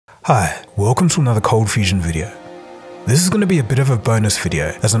Hi, welcome to another ColdFusion video. This is going to be a bit of a bonus video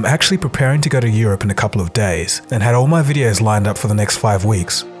as I'm actually preparing to go to Europe in a couple of days and had all my videos lined up for the next 5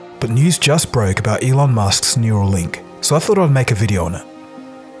 weeks, but news just broke about Elon Musk's Neuralink, so I thought I'd make a video on it.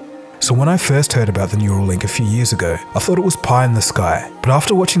 So when I first heard about the Neuralink a few years ago, I thought it was pie in the sky, but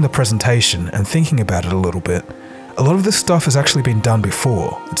after watching the presentation and thinking about it a little bit, a lot of this stuff has actually been done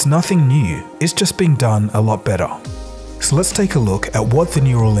before. It's nothing new, it's just being done a lot better. So let's take a look at what the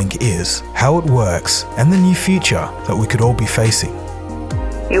Neuralink is, how it works, and the new future that we could all be facing.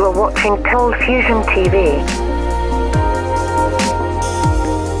 You are watching Coldfusiontv.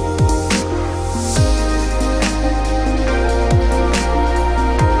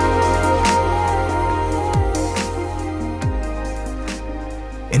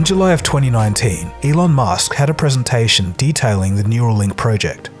 In July of 2019, Elon Musk had a presentation detailing the Neuralink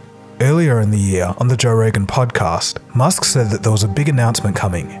project. Earlier in the year, on the Joe Rogan podcast, Musk said that there was a big announcement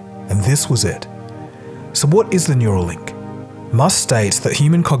coming, and this was it. So what is the Neuralink? Musk states that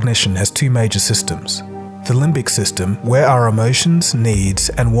human cognition has two major systems. The limbic system, where our emotions, needs,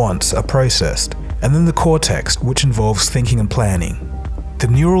 and wants are processed, and then the cortex, which involves thinking and planning. The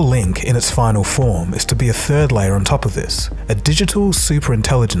Neuralink in its final form is to be a third layer on top of this, a digital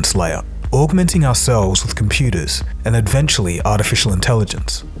superintelligence layer, augmenting ourselves with computers and eventually artificial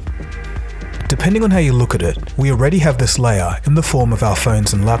intelligence. Depending on how you look at it, we already have this layer in the form of our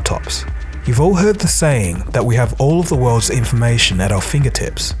phones and laptops. You've all heard the saying that we have all of the world's information at our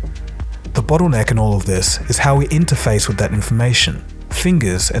fingertips. The bottleneck in all of this is how we interface with that information.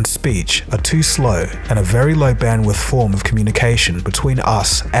 Fingers and speech are too slow and a very low bandwidth form of communication between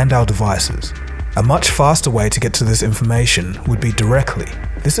us and our devices. A much faster way to get to this information would be directly.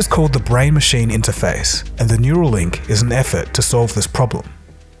 This is called the brain-machine interface, and the Neuralink is an effort to solve this problem.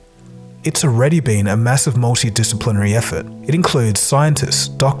 It's already been a massive multidisciplinary effort. It includes scientists,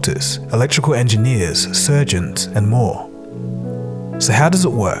 doctors, electrical engineers, surgeons, and more. So how does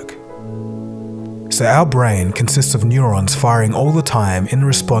it work? So our brain consists of neurons firing all the time in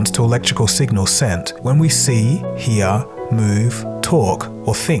response to electrical signals sent when we see, hear, move, talk,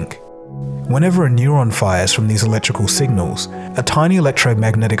 or think. Whenever a neuron fires from these electrical signals, a tiny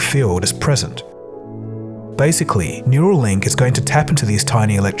electromagnetic field is present. Basically, Neuralink is going to tap into these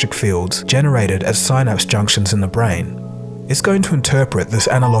tiny electric fields generated at synapse junctions in the brain. It's going to interpret this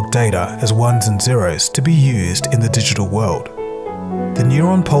analog data as ones and zeros to be used in the digital world. The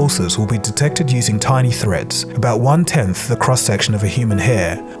neuron pulses will be detected using tiny threads, about 1/10 the cross-section of a human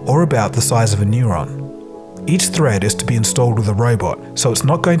hair, or about the size of a neuron. Each thread is to be installed with a robot, so it's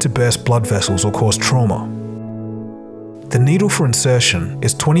not going to burst blood vessels or cause trauma. The needle for insertion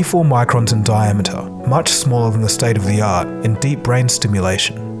is 24 microns in diameter, much smaller than the state-of-the-art in deep brain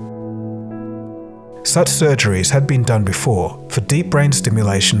stimulation. Such surgeries had been done before for deep brain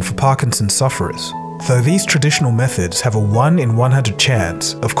stimulation for Parkinson's sufferers, though these traditional methods have a 1 in 100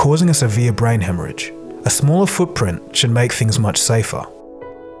 chance of causing a severe brain hemorrhage. A smaller footprint should make things much safer.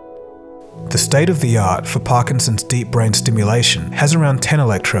 The state-of-the-art for Parkinson's deep brain stimulation has around 10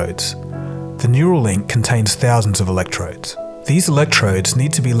 electrodes. The Neuralink contains thousands of electrodes. These electrodes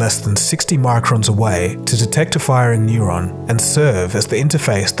need to be less than 60 microns away to detect a firing neuron and serve as the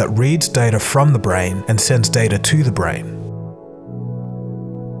interface that reads data from the brain and sends data to the brain.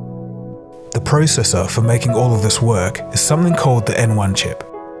 The processor for making all of this work is something called the N1 chip.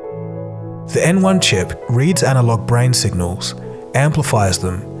 The N1 chip reads analog brain signals, amplifies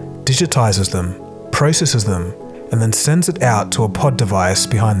them, digitizes them, processes them, and then sends it out to a pod device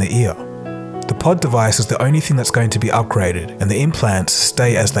behind the ear. The pod device is the only thing that's going to be upgraded, and the implants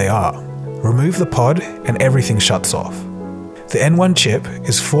stay as they are. Remove the pod and everything shuts off. The N1 chip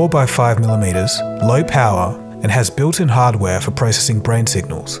is 4 by 5 mm, low power, and has built-in hardware for processing brain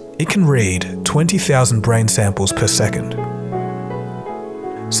signals. It can read 20,000 brain samples per second.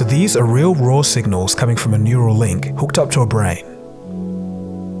 So these are real raw signals coming from a neural link hooked up to a brain.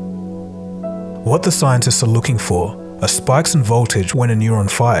 What the scientists are looking for are spikes in voltage when a neuron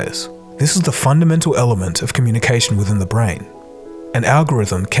fires. This is the fundamental element of communication within the brain. An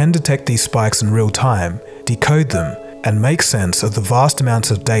algorithm can detect these spikes in real time, decode them, and make sense of the vast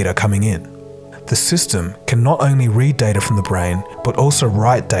amounts of data coming in. The system can not only read data from the brain, but also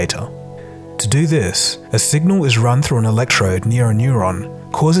write data. To do this, a signal is run through an electrode near a neuron,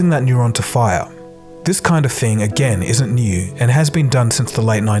 causing that neuron to fire. This kind of thing again isn't new and has been done since the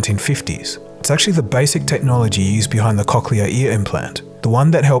late 1950s. It's actually the basic technology used behind the cochlear ear implant, the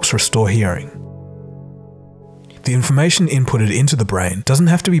one that helps restore hearing. The information inputted into the brain doesn't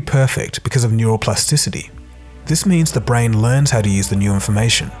have to be perfect because of neural plasticity. This means the brain learns how to use the new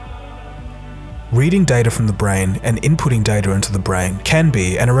information. Reading data from the brain and inputting data into the brain can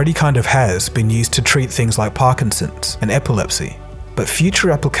be, and already kind of has, been used to treat things like Parkinson's and epilepsy. But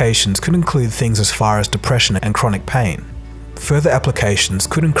future applications could include things as far as depression and chronic pain. Further applications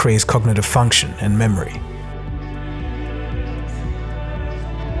could increase cognitive function and memory.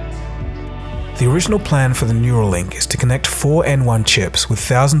 The original plan for the Neuralink is to connect 4 N1 chips with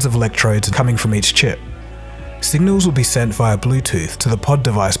thousands of electrodes coming from each chip. Signals will be sent via Bluetooth to the pod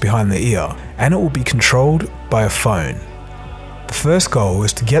device behind the ear, and it will be controlled by a phone. The first goal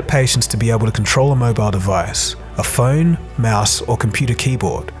is to get patients to be able to control a mobile device, a phone, mouse, or computer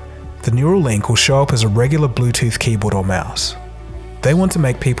keyboard. The Neuralink will show up as a regular Bluetooth keyboard or mouse. They want to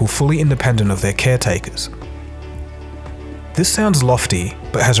make people fully independent of their caretakers. This sounds lofty,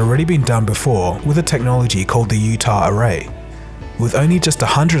 but has already been done before with a technology called the Utah array. With only just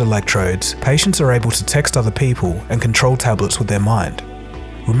 100 electrodes, patients are able to text other people and control tablets with their mind.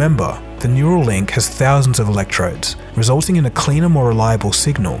 Remember, the Neuralink has thousands of electrodes, resulting in a cleaner, more reliable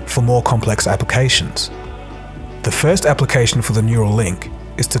signal for more complex applications. The first application for the Neuralink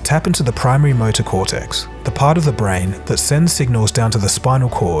is to tap into the primary motor cortex, the part of the brain that sends signals down to the spinal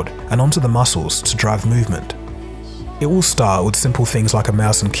cord and onto the muscles to drive movement. It will start with simple things like a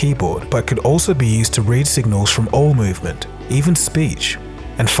mouse and keyboard, but could also be used to read signals from all movement, even speech.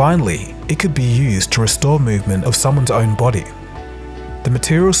 And finally, it could be used to restore movement of someone's own body. The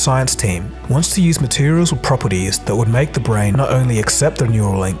materials science team wants to use materials with properties that would make the brain not only accept the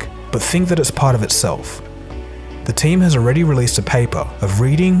Neuralink, but think that it's part of itself. The team has already released a paper of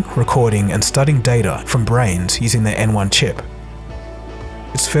reading, recording, and studying data from brains using their N1 chip.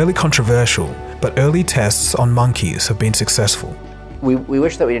 It's fairly controversial, but early tests on monkeys have been successful. We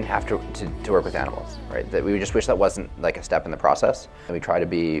wish that we didn't have to work with animals, right? That we just wish that wasn't like a step in the process. And we try to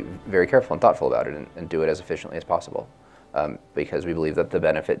be very careful and thoughtful about it and do it as efficiently as possible. Because we believe that the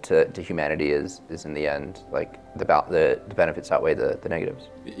benefit to humanity is in the end, like the benefits outweigh the negatives.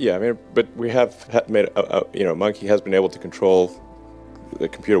 Yeah, I mean, but we have made a monkey has been able to control the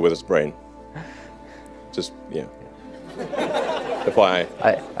computer with its brain. Just, yeah. FYI.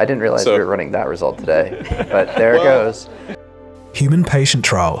 I didn't realize we were running that result today, but there it goes. Human patient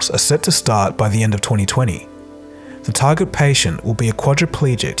trials are set to start by the end of 2020. The target patient will be a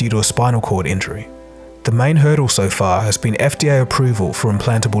quadriplegic due to a spinal cord injury. The main hurdle so far has been FDA approval for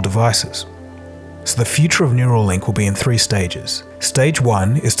implantable devices. So the future of Neuralink will be in 3 stages. Stage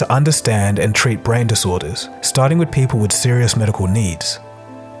 1 is to understand and treat brain disorders, starting with people with serious medical needs.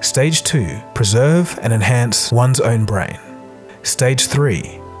 Stage 2, preserve and enhance one's own brain. Stage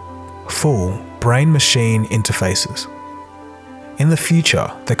 3, full brain-machine interfaces. In the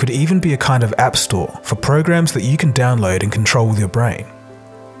future, there could even be a kind of app store for programs that you can download and control with your brain.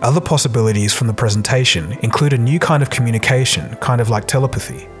 Other possibilities from the presentation include a new kind of communication, kind of like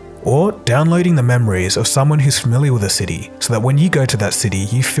telepathy, or downloading the memories of someone who's familiar with a city so that when you go to that city,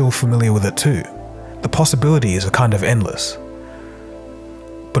 you feel familiar with it too. The possibilities are kind of endless.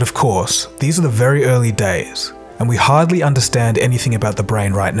 But of course, these are the very early days, and we hardly understand anything about the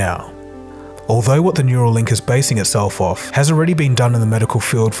brain right now. Although what the Neuralink is basing itself off has already been done in the medical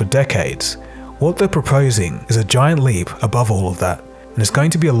field for decades, what they're proposing is a giant leap above all of that, and it's going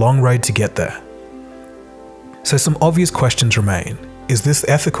to be a long road to get there. So some obvious questions remain. Is this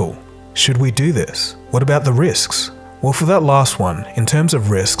ethical? Should we do this? What about the risks? Well, for that last one, in terms of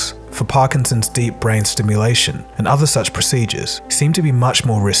risks, for Parkinson's deep brain stimulation and other such procedures seem to be much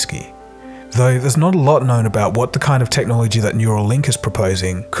more risky. Though there's not a lot known about what the kind of technology that Neuralink is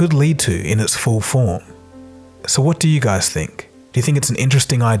proposing could lead to in its full form. So what do you guys think? Do you think it's an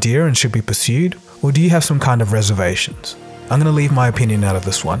interesting idea and should be pursued? Or do you have some kind of reservations? I'm going to leave my opinion out of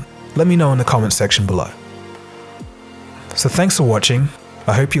this one. Let me know in the comments section below. So thanks for watching.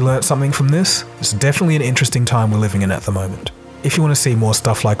 I hope you learnt something from this. It's definitely an interesting time we're living in at the moment. If you want to see more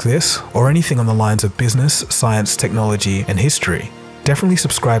stuff like this, or anything on the lines of business, science, technology, and history, definitely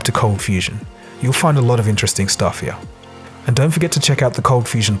subscribe to ColdFusion. You'll find a lot of interesting stuff here. And don't forget to check out the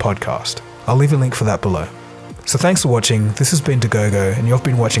ColdFusion podcast. I'll leave a link for that below. So thanks for watching. This has been Dagogo, and you've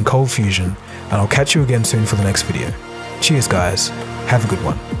been watching ColdFusion, and I'll catch you again soon for the next video. Cheers guys. Have a good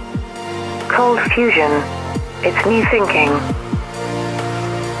one. ColdFusion. It's new thinking.